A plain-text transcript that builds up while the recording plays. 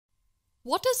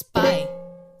What is pi?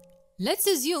 Let's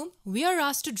assume we are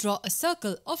asked to draw a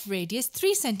circle of radius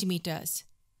 3 centimeters.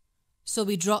 So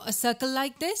we draw a circle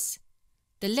like this.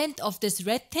 The length of this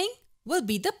red thing will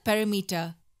be the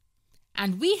perimeter.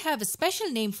 And we have a special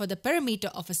name for the perimeter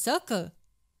of a circle.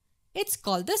 It's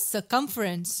called the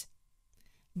circumference.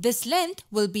 This length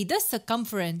will be the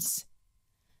circumference.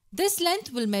 This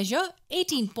length will measure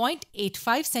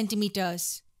 18.85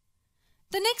 centimeters.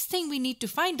 The next thing we need to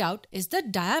find out is the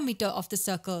diameter of the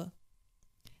circle.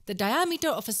 The diameter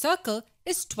of a circle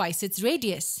is twice its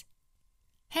radius.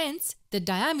 Hence, the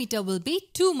diameter will be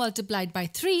 2 multiplied by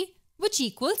 3, which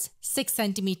equals 6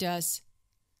 centimeters.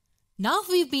 Now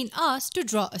we've been asked to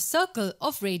draw a circle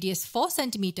of radius 4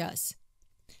 centimeters.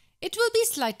 It will be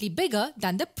slightly bigger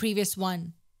than the previous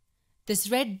one. This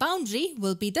red boundary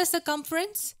will be the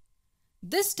circumference.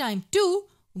 This time too,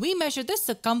 we measure the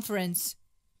circumference.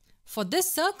 For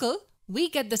this circle, we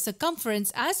get the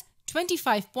circumference as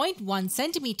 25.1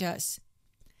 centimeters.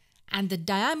 And the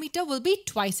diameter will be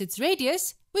twice its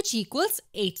radius, which equals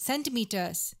 8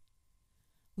 centimeters.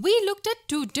 We looked at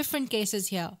two different cases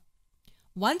here.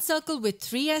 One circle with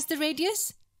 3 as the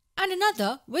radius and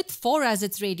another with 4 as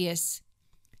its radius.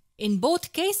 In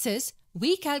both cases,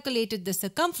 we calculated the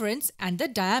circumference and the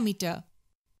diameter.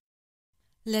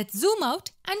 Let's zoom out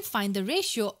and find the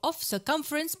ratio of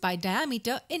circumference by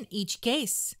diameter in each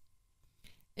case.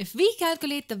 If we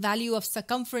calculate the value of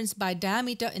circumference by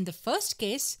diameter in the first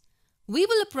case, we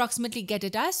will approximately get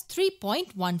it as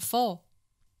 3.14.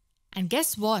 And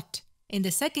guess what? In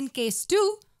the second case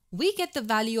too, we get the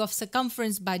value of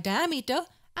circumference by diameter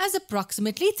as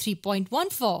approximately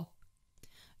 3.14.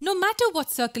 No matter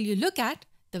what circle you look at,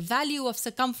 the value of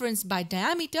circumference by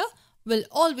diameter will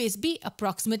always be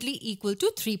approximately equal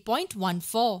to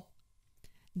 3.14.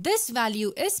 This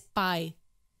value is pi.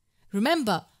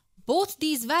 Remember, both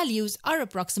these values are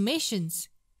approximations.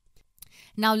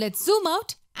 Now let's zoom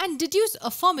out and deduce a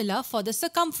formula for the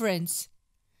circumference.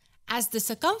 As the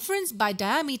circumference by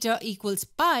diameter equals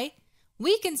pi,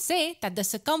 we can say that the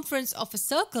circumference of a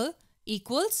circle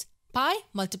equals pi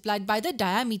multiplied by the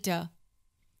diameter.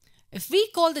 If we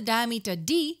call the diameter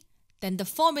d, then the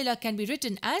formula can be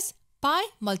written as pi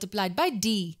multiplied by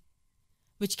d,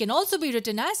 which can also be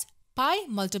written as pi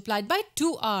multiplied by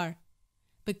 2r,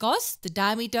 because the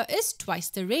diameter is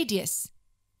twice the radius.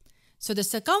 So the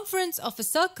circumference of a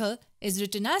circle is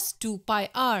written as 2 pi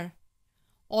r.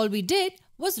 All we did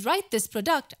was write this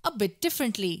product a bit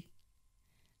differently.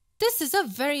 This is a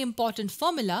very important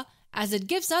formula as it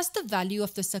gives us the value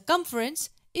of the circumference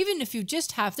even if you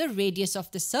just have the radius of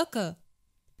the circle.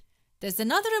 There's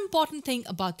another important thing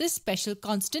about this special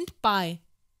constant pi.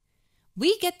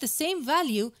 We get the same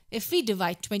value if we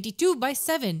divide 22 by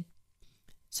 7.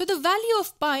 So the value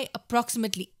of pi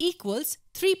approximately equals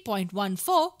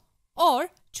 3.14 or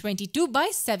 22 by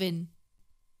 7.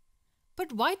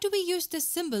 But why do we use this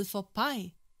symbol for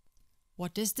pi?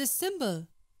 What is this symbol?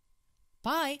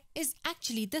 Pi is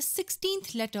actually the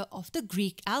 16th letter of the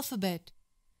Greek alphabet.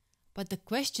 But the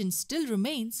question still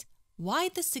remains, why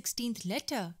the 16th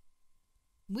letter?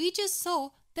 We just saw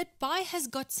that pi has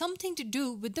got something to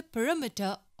do with the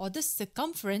perimeter or the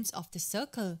circumference of the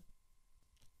circle.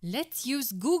 Let's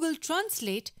use Google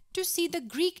Translate to see the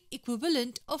Greek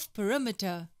equivalent of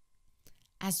perimeter.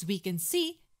 As we can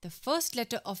see, the first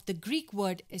letter of the Greek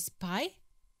word is pi.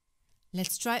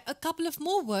 Let's try a couple of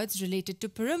more words related to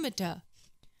perimeter.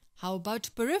 How about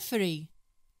periphery?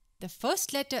 The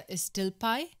first letter is still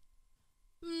pi.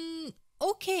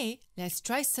 Okay, let's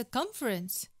try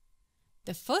circumference.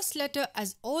 The first letter,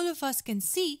 as all of us can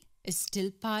see, is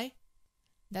still pi.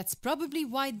 That's probably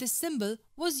why this symbol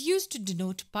was used to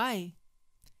denote pi.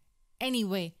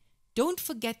 Anyway, don't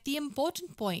forget the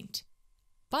important point.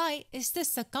 Pi is the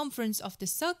circumference of the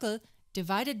circle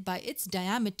divided by its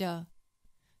diameter.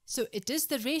 So it is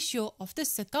the ratio of the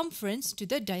circumference to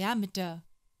the diameter.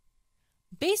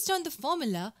 Based on the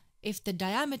formula, if the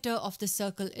diameter of the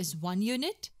circle is 1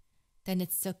 unit, then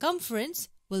its circumference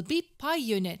will be pi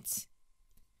units.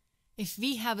 If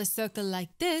we have a circle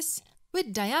like this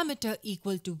with diameter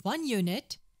equal to 1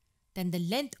 unit, then the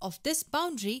length of this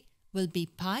boundary will be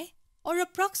pi or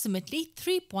approximately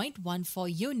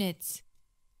 3.14 units.